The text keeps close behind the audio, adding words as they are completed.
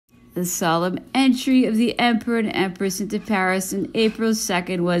The solemn entry of the Emperor and Empress into Paris on April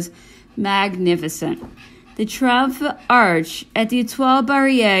 2nd was magnificent. The triumphal arch at the Étoile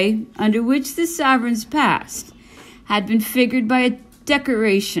Barrière, under which the sovereigns passed, had been figured by a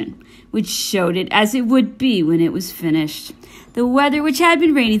decoration which showed it as it would be when it was finished. The weather, which had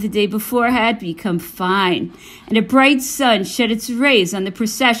been rainy the day before, had become fine, and a bright sun shed its rays on the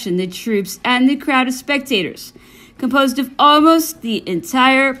procession, the troops, and the crowd of spectators, composed of almost the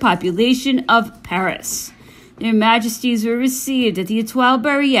entire population of Paris. Their Majesties were received at the Étoile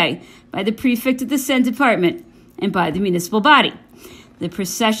Barrière by the prefect of the Seine Department and by the municipal body. The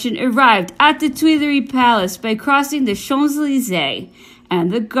procession arrived at the Tuileries Palace by crossing the Champs-Élysées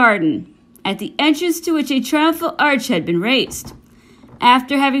and the garden, at the entrance to which a triumphal arch had been raised.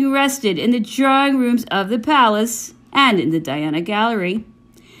 After having rested in the drawing rooms of the palace and in the Diana Gallery,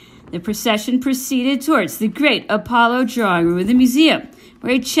 the procession proceeded towards the great Apollo drawing room of the museum,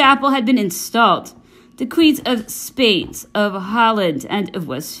 where a chapel had been installed. The queens of Spain, of Holland, and of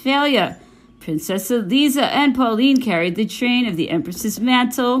Westphalia, Princess Eliza and Pauline, carried the train of the Empress's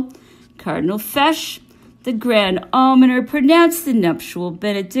mantle. Cardinal Fesch, the Grand Almoner, pronounced the nuptial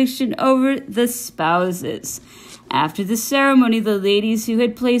benediction over the spouses. After the ceremony, the ladies who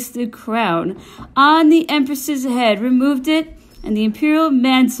had placed the crown on the Empress's head removed it, and the imperial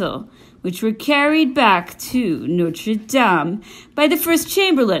mantle, which were carried back to Notre Dame by the first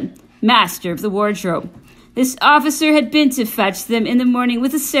chamberlain, master of the wardrobe. This officer had been to fetch them in the morning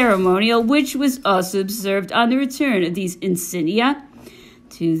with a ceremonial which was also observed on the return of these insignia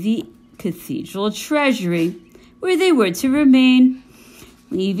to the cathedral treasury, where they were to remain.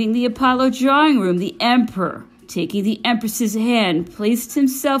 Leaving the Apollo drawing room, the emperor, taking the empress's hand, placed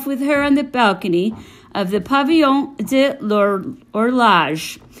himself with her on the balcony of the Pavillon de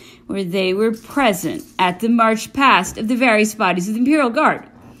l'Horloge, where they were present at the march past of the various bodies of the Imperial Guard.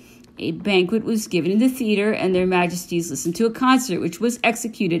 A banquet was given in the theater, and their majesties listened to a concert which was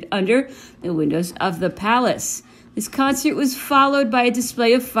executed under the windows of the palace. This concert was followed by a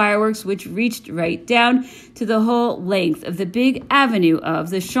display of fireworks which reached right down to the whole length of the big avenue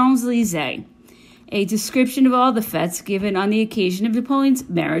of the Champs-Élysées. A description of all the fetes given on the occasion of Napoleon's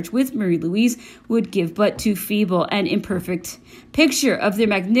marriage with Marie Louise would give but too feeble and imperfect picture of their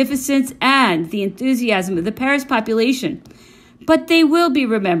magnificence and the enthusiasm of the Paris population. But they will be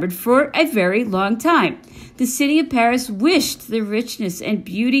remembered for a very long time. The city of Paris wished the richness and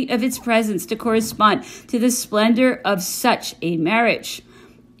beauty of its presence to correspond to the splendor of such a marriage.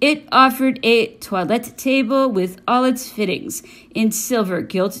 It offered a toilette table with all its fittings in silver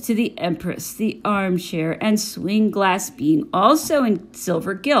gilt to the Empress, the armchair and swing glass being also in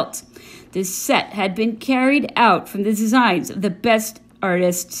silver gilt. This set had been carried out from the designs of the best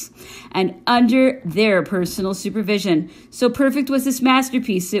artists and under their personal supervision. So perfect was this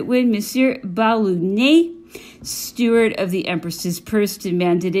masterpiece that when Monsieur Ballonnet, steward of the Empress's purse,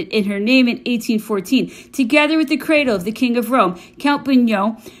 demanded it in her name in 1814, together with the cradle of the King of Rome, Count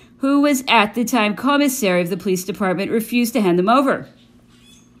Bugnon, who was at the time commissary of the police department, refused to hand them over.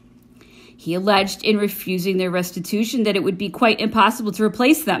 He alleged in refusing their restitution that it would be quite impossible to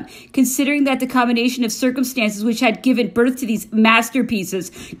replace them, considering that the combination of circumstances which had given birth to these masterpieces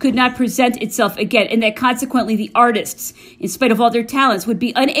could not present itself again, and that consequently the artists, in spite of all their talents, would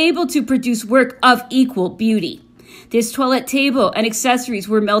be unable to produce work of equal beauty. This toilet table and accessories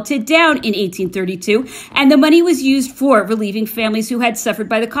were melted down in 1832, and the money was used for relieving families who had suffered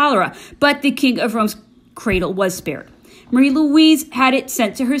by the cholera, but the King of Rome's cradle was spared. Marie Louise had it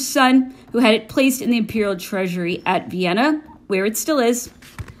sent to her son, who had it placed in the imperial treasury at Vienna, where it still is.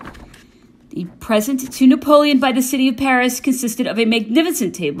 The present to Napoleon by the city of Paris consisted of a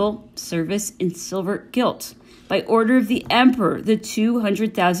magnificent table service in silver gilt. By order of the emperor, the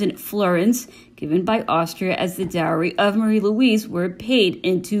 200,000 florins given by Austria as the dowry of Marie Louise were paid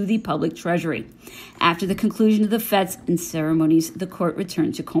into the public treasury. After the conclusion of the fetes and ceremonies, the court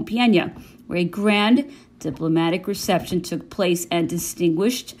returned to Compiègne, where a grand diplomatic reception took place and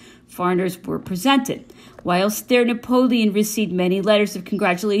distinguished foreigners were presented. Whilst there, Napoleon received many letters of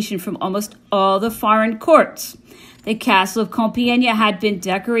congratulation from almost all the foreign courts. The castle of Compiègne had been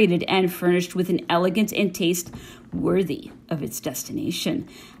decorated and furnished with an elegance and taste worthy of its destination.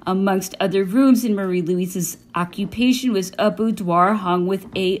 Amongst other rooms in Marie Louise's occupation was a boudoir hung with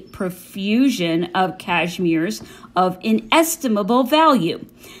a profusion of cashmeres of inestimable value.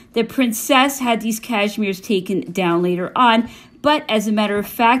 The princess had these cashmeres taken down later on, but as a matter of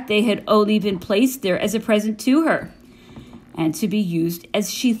fact, they had only been placed there as a present to her, and to be used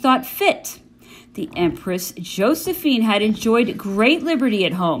as she thought fit. The Empress Josephine had enjoyed great liberty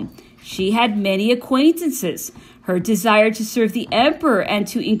at home. She had many acquaintances. Her desire to serve the emperor and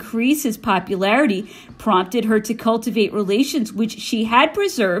to increase his popularity prompted her to cultivate relations which she had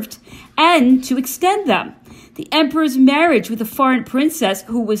preserved and to extend them. The emperor's marriage with a foreign princess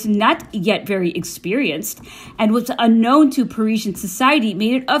who was not yet very experienced and was unknown to Parisian society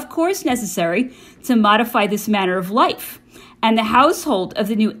made it, of course, necessary to modify this manner of life. And the household of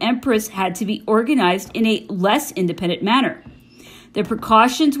the new empress had to be organized in a less independent manner. The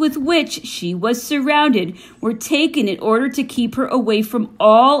precautions with which she was surrounded were taken in order to keep her away from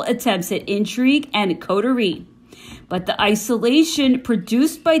all attempts at intrigue and coterie. But the isolation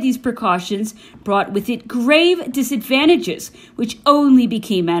produced by these precautions brought with it grave disadvantages, which only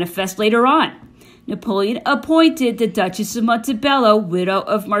became manifest later on. Napoleon appointed the Duchess of Montebello, widow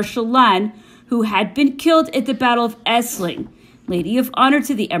of Marshal Lannes, who had been killed at the Battle of Essling, lady of honor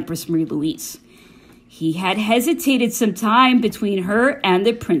to the Empress Marie Louise. He had hesitated some time between her and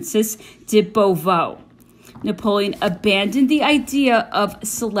the Princess de Beauvau. Napoleon abandoned the idea of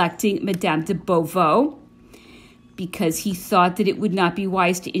selecting Madame de Beauvau because he thought that it would not be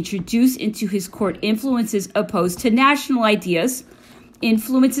wise to introduce into his court influences opposed to national ideas,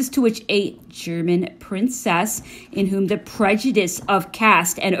 influences to which a German princess, in whom the prejudice of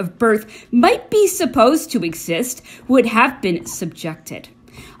caste and of birth might be supposed to exist, would have been subjected.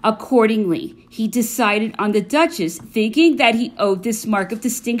 Accordingly, he decided on the Duchess, thinking that he owed this mark of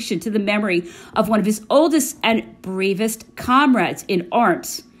distinction to the memory of one of his oldest and bravest comrades in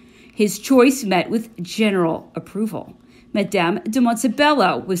arms. His choice met with general approval. Madame de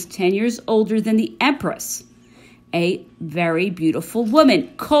Montebello was 10 years older than the Empress, a very beautiful woman,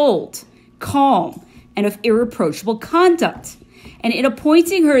 cold, calm, and of irreproachable conduct. And in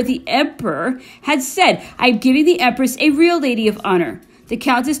appointing her, the Emperor had said, "I am giving the Empress a real lady of honor." The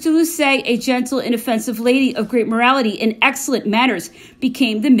Countess de Lussay, a gentle, inoffensive lady of great morality and excellent manners,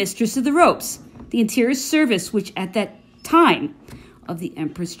 became the mistress of the robes. The interior service, which at that time of the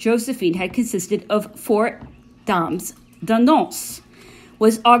Empress Josephine had consisted of 4 dames d'annonce,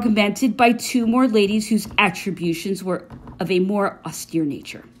 was augmented by 2 more ladies whose attributions were of a more austere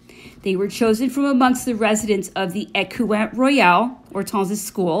nature. They were chosen from amongst the residents of the Écuen Royal, Hortense's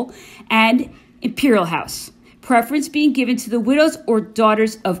school, and Imperial House, preference being given to the widows or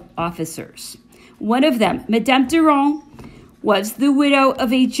daughters of officers. One of them, Madame Durand, was the widow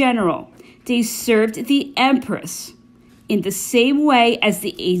of a general. They served the Empress in the same way as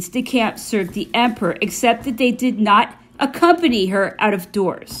the aides-de-camp served the Emperor, except that they did not accompany her out of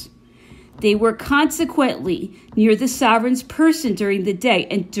doors. They were consequently near the sovereign's person during the day,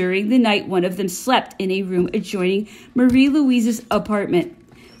 and during the night one of them slept in a room adjoining Marie Louise's apartment.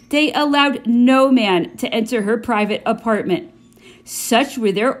 They allowed no man to enter her private apartment. Such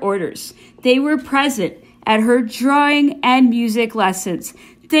were their orders. They were present at her drawing and music lessons.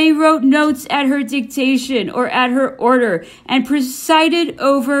 They wrote notes at her dictation or at her order and presided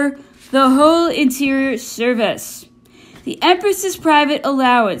over the whole interior service. The Empress's private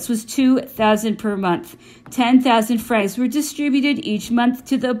allowance was 2,000 per month. 10,000 francs were distributed each month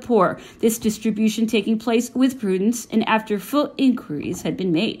to the poor, this distribution taking place with prudence and after full inquiries had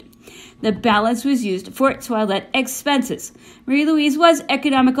been made. The balance was used for toilette expenses. Marie Louise was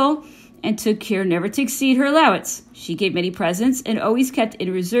economical and took care never to exceed her allowance. She gave many presents and always kept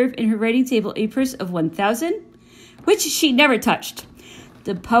in reserve in her writing table a purse of 1,000, which she never touched.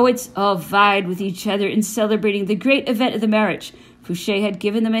 The poets all vied with each other in celebrating the great event of the marriage. Fouché had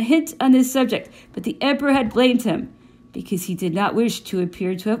given them a hint on this subject, but the emperor had blamed him because he did not wish to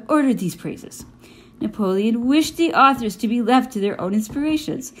appear to have ordered these praises. Napoleon wished the authors to be left to their own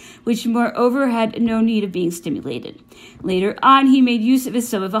inspirations, which moreover had no need of being stimulated. Later on, he made use of a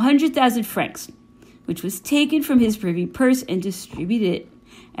sum of 100,000 francs, which was taken from his privy purse and distributed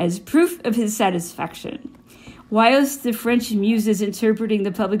as proof of his satisfaction. Whilst the French muses interpreting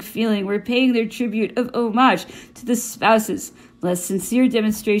the public feeling were paying their tribute of homage to the spouses, less sincere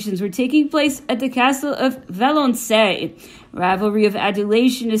demonstrations were taking place at the castle of Valençay. Rivalry of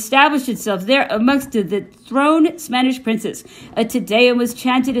adulation established itself there amongst the throned Spanish princes. A Te Deum was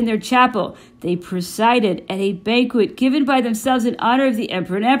chanted in their chapel. They presided at a banquet given by themselves in honor of the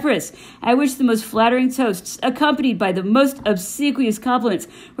Emperor and Empress, at which the most flattering toasts, accompanied by the most obsequious compliments,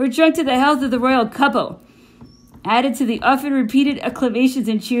 were drunk to the health of the royal couple, added to the often repeated acclamations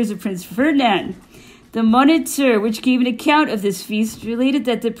and cheers of Prince Ferdinand. The Moniteur, which gave an account of this feast, related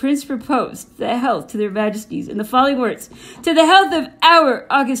that the prince proposed the health to their majesties in the following words: "To the health of our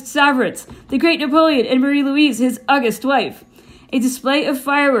august sovereigns, the great Napoleon and Marie Louise, his august wife." A display of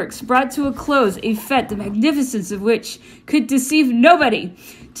fireworks brought to a close a fete the magnificence of which could deceive nobody.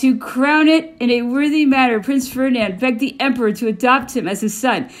 To crown it in a worthy manner, Prince Ferdinand begged the emperor to adopt him as his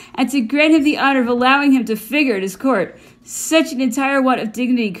son, and to grant him the honor of allowing him to figure at his court. Such an entire want of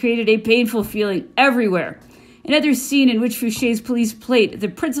dignity created a painful feeling everywhere. Another scene in which Fouché's police played the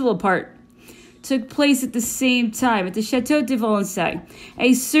principal part took place at the same time at the Château de Valençay.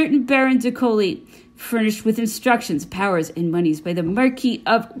 A certain Baron de Coligny, furnished with instructions, powers, and moneys by the Marquis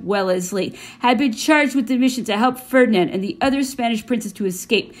of Wellesley, had been charged with the mission to help Ferdinand and the other Spanish princes to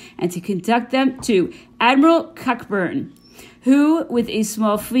escape and to conduct them to Admiral Cockburn, who, with a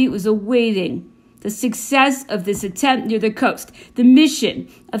small fleet, was awaiting the success of this attempt near the coast. The mission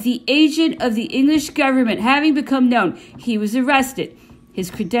of the agent of the English government having become known, he was arrested.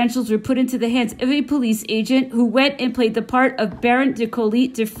 His credentials were put into the hands of a police agent who went and played the part of Baron de Coligny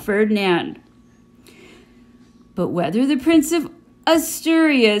to Ferdinand. But whether the Prince of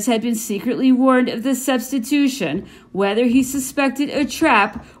Asturias had been secretly warned of the substitution, whether he suspected a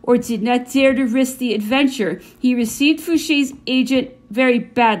trap or did not dare to risk the adventure, he received Fouché's agent very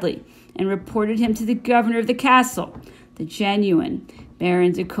badly and reported him to the governor of the castle. The genuine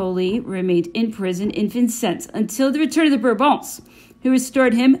Baron de Coligny remained in prison in Vincennes until the return of the Bourbons, who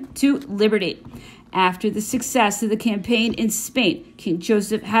restored him to liberty. After the success of the campaign in Spain, King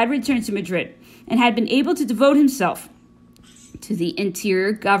Joseph had returned to Madrid and had been able to devote himself to the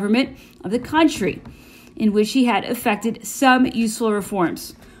interior government of the country, in which he had effected some useful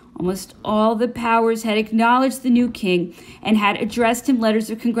reforms. Almost all the powers had acknowledged the new king and had addressed him letters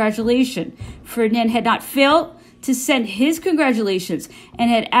of congratulation. Ferdinand had not failed to send his congratulations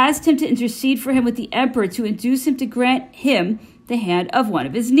and had asked him to intercede for him with the emperor to induce him to grant him the hand of one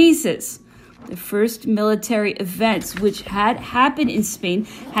of his nieces. The first military events which had happened in Spain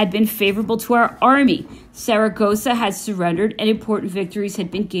had been favorable to our army. Saragossa had surrendered and important victories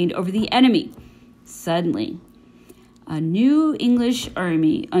had been gained over the enemy. Suddenly, a new English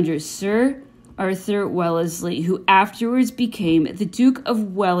army under Sir Arthur Wellesley, who afterwards became the Duke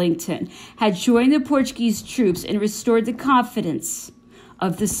of Wellington, had joined the Portuguese troops and restored the confidence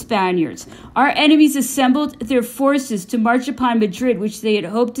of the Spaniards. Our enemies assembled their forces to march upon Madrid, which they had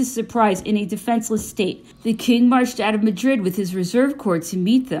hoped to surprise in a defenseless state. The king marched out of Madrid with his reserve corps to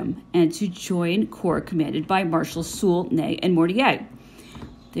meet them and to join corps commanded by Marshals Soult, Ney, and Mortier.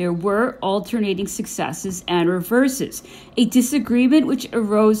 There were alternating successes and reverses. A disagreement which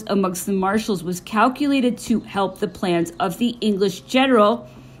arose amongst the marshals was calculated to help the plans of the English general,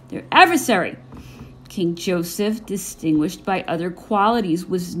 their adversary. King Joseph, distinguished by other qualities,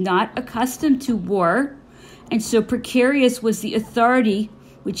 was not accustomed to war, and so precarious was the authority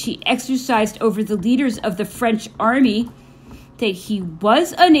which he exercised over the leaders of the French army that he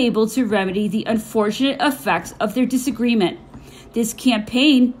was unable to remedy the unfortunate effects of their disagreement. This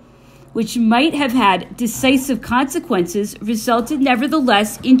campaign, which might have had decisive consequences, resulted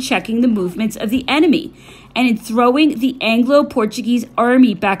nevertheless in checking the movements of the enemy and in throwing the Anglo-Portuguese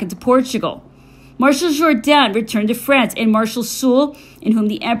army back into Portugal. Marshal Jourdan returned to France, and Marshal Soult, in whom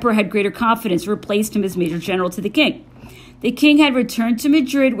the emperor had greater confidence, replaced him as major general to the king. The king had returned to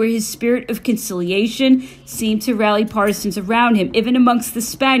Madrid, where his spirit of conciliation seemed to rally partisans around him, even amongst the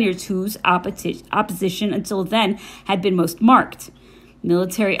Spaniards, whose opposition until then had been most marked.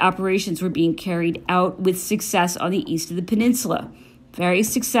 Military operations were being carried out with success on the east of the peninsula.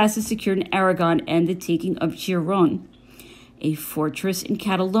 Various successes secured in Aragon and the taking of Giron, a fortress in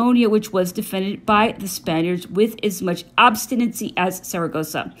Catalonia which was defended by the Spaniards with as much obstinacy as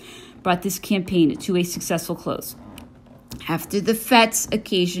Saragossa, brought this campaign to a successful close. After the fêtes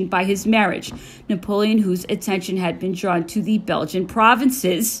occasioned by his marriage, Napoleon, whose attention had been drawn to the Belgian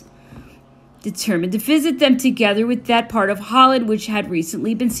provinces, determined to visit them together with that part of Holland which had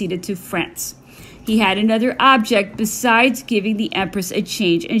recently been ceded to France. He had another object besides giving the Empress a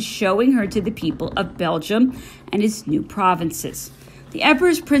change and showing her to the people of Belgium and its new provinces. The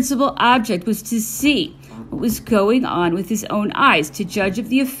Emperor's principal object was to see what was going on with his own eyes, to judge of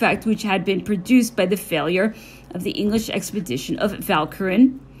the effect which had been produced by the failure of the English expedition of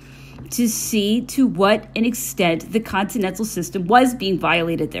Walcheren, to see to what an extent the continental system was being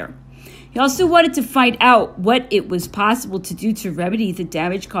violated there. He also wanted to find out what it was possible to do to remedy the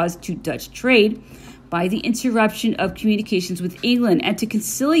damage caused to Dutch trade by the interruption of communications with England, and to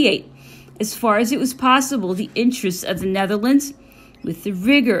conciliate, as far as it was possible, the interests of the Netherlands with the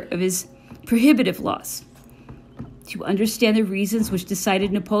rigor of his prohibitive laws. To understand the reasons which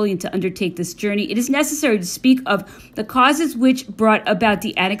decided Napoleon to undertake this journey, it is necessary to speak of the causes which brought about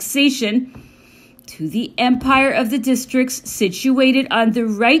the annexation to the empire of the districts situated on the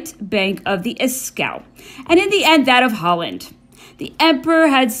right bank of the Escaut, and in the end that of Holland. The emperor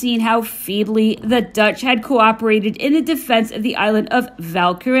had seen how feebly the Dutch had cooperated in the defense of the island of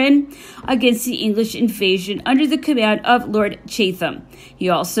Walcheren against the English invasion under the command of Lord Chatham. He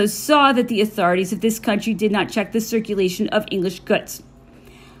also saw that the authorities of this country did not check the circulation of English goods,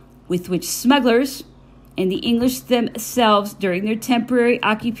 with which smugglers and the English themselves, during their temporary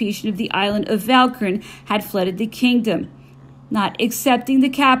occupation of the island of Walcheren, had flooded the kingdom, not excepting the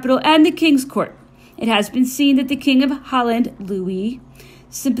capital and the king's court. It has been seen that the King of Holland, Louis,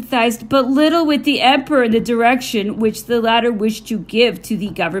 sympathized but little with the emperor in the direction which the latter wished to give to the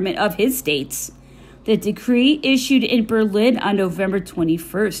government of his states. The decree issued in Berlin on November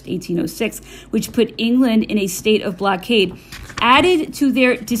 21st, 1806, which put England in a state of blockade, added to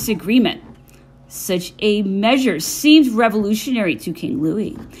their disagreement. Such a measure seemed revolutionary to King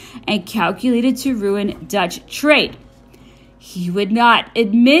Louis and calculated to ruin Dutch trade. He would not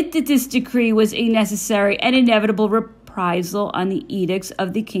admit that this decree was a necessary and inevitable reprisal on the edicts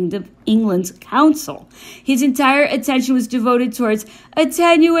of the King of England's council. His entire attention was devoted towards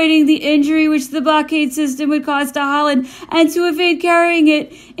attenuating the injury which the blockade system would cause to Holland and to evade carrying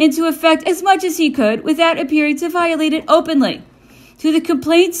it into effect as much as he could without appearing to violate it openly. To the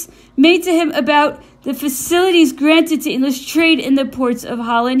complaints made to him about the facilities granted to English trade in the ports of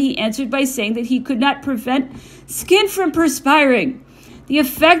Holland, he answered by saying that he could not prevent skin from perspiring. The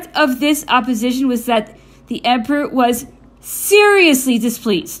effect of this opposition was that the emperor was seriously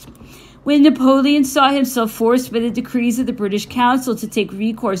displeased. When Napoleon saw himself forced by the decrees of the British Council to take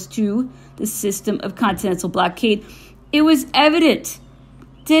recourse to the system of continental blockade, it was evident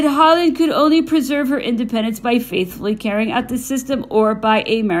that Holland could only preserve her independence by faithfully carrying out the system or by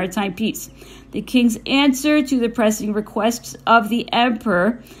a maritime peace. The king's answer to the pressing requests of the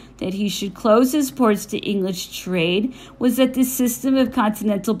emperor that he should close his ports to English trade was that the system of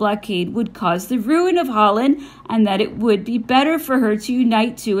continental blockade would cause the ruin of Holland and that it would be better for her to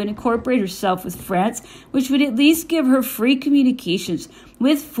unite to and incorporate herself with France, which would at least give her free communications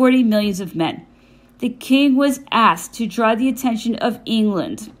with 40 millions of men. The king was asked to draw the attention of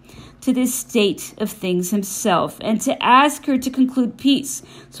England to this state of things himself and to ask her to conclude peace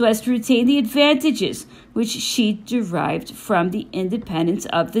so as to retain the advantages which she derived from the independence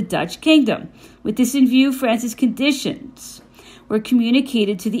of the Dutch kingdom. With this in view, France's conditions were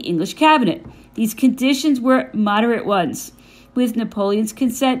communicated to the English cabinet. These conditions were moderate ones. With Napoleon's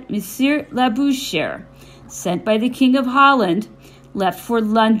consent, Monsieur Labouchere, sent by the King of Holland, left for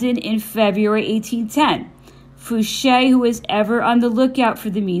London in February 1810. Fouché, who was ever on the lookout for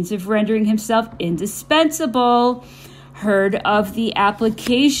the means of rendering himself indispensable, heard of the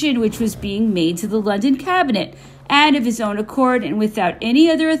application which was being made to the London cabinet, and of his own accord and without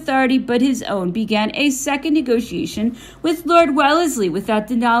any other authority but his own, began a second negotiation with Lord Wellesley without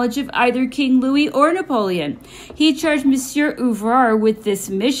the knowledge of either King Louis or Napoleon. He charged Monsieur Ouvrard with this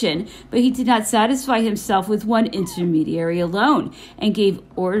mission, but he did not satisfy himself with one intermediary alone, and gave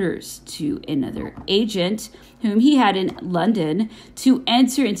orders to another agent, whom he had in London, to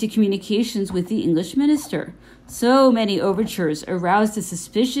enter into communications with the English minister. So many overtures aroused the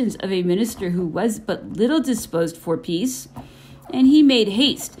suspicions of a minister who was but little disposed for peace, and he made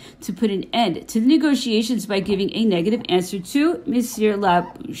haste to put an end to the negotiations by giving a negative answer to Monsieur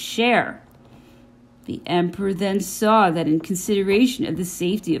Labouchere. The emperor then saw that in consideration of the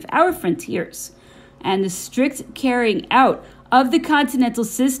safety of our frontiers and the strict carrying out of the continental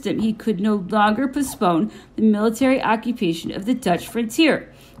system, he could no longer postpone the military occupation of the Dutch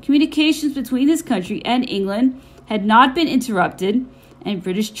frontier. Communications between this country and England had not been interrupted, and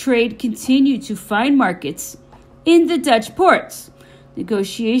British trade continued to find markets in the Dutch ports.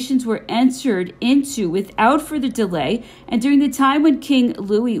 Negotiations were entered into without further delay, and during the time when King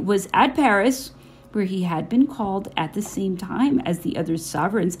Louis was at Paris, where he had been called at the same time as the other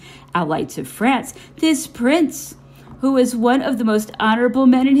sovereigns allied to France, this prince, who was one of the most honorable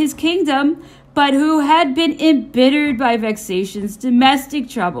men in his kingdom, but who had been embittered by vexations, domestic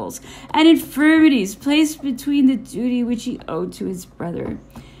troubles, and infirmities placed between the duty which he owed to his brother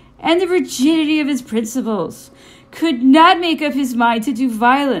and the rigidity of his principles, could not make up his mind to do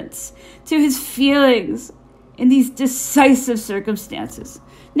violence to his feelings in these decisive circumstances.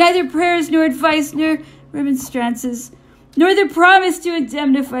 Neither prayers nor advice nor remonstrances, nor the promise to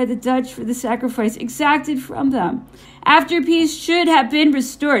indemnify the Dutch for the sacrifice exacted from them after peace should have been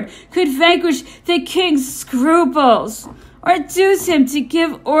restored, could vanquish the king's scruples or induce him to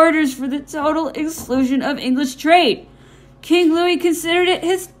give orders for the total exclusion of English trade. King Louis considered it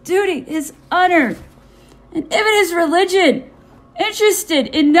his duty, his honor, and even his religion, interested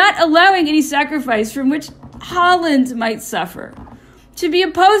in not allowing any sacrifice from which Holland might suffer, to be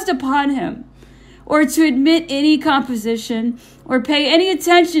imposed upon him, or to admit any composition, or pay any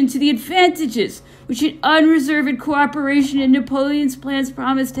attention to the advantages which an unreserved cooperation in Napoleon's plans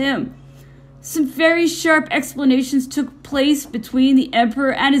promised him. Some very sharp explanations took place between the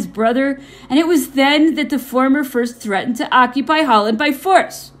emperor and his brother, and it was then that the former first threatened to occupy Holland by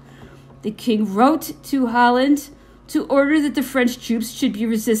force. The king wrote to Holland to order that the French troops should be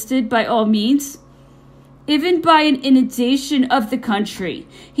resisted by all means, even by an inundation of the country.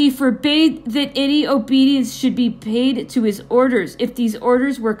 He forbade that any obedience should be paid to his orders if these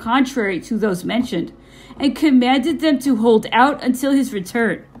orders were contrary to those mentioned, and commanded them to hold out until his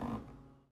return.